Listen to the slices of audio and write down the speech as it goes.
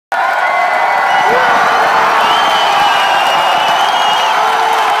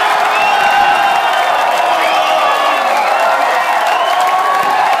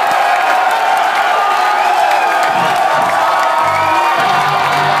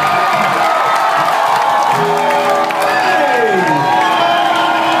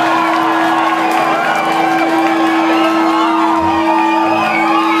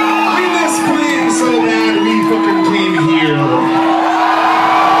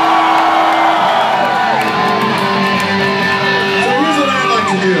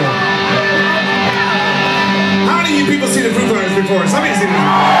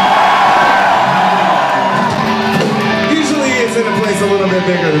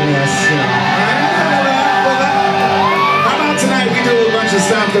this. How about tonight we do a bunch of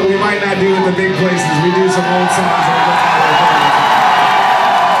stuff that we might not do in the big places. We do some old songs.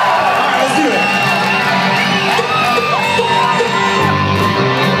 All right, let's do it.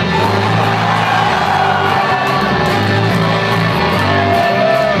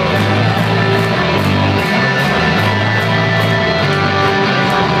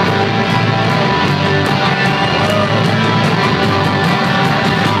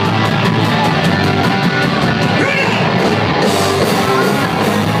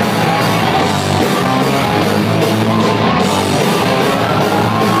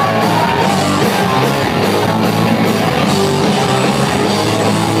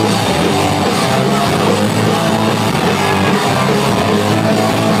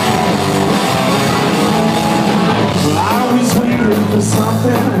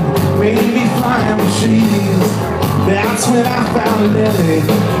 That's when I found Lily,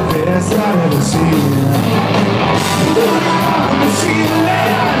 best I've ever seen. She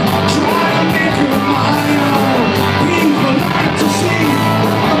led, trying to make her my own. People like to see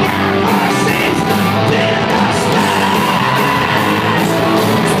around my seats, bitter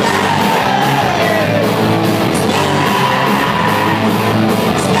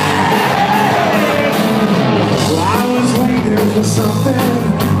I was waiting for something,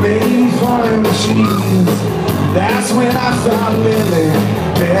 maybe flying machines. That's when I found Lily,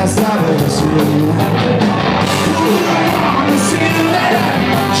 best I've ever seen. On the ceiling,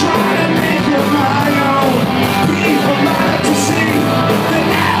 trying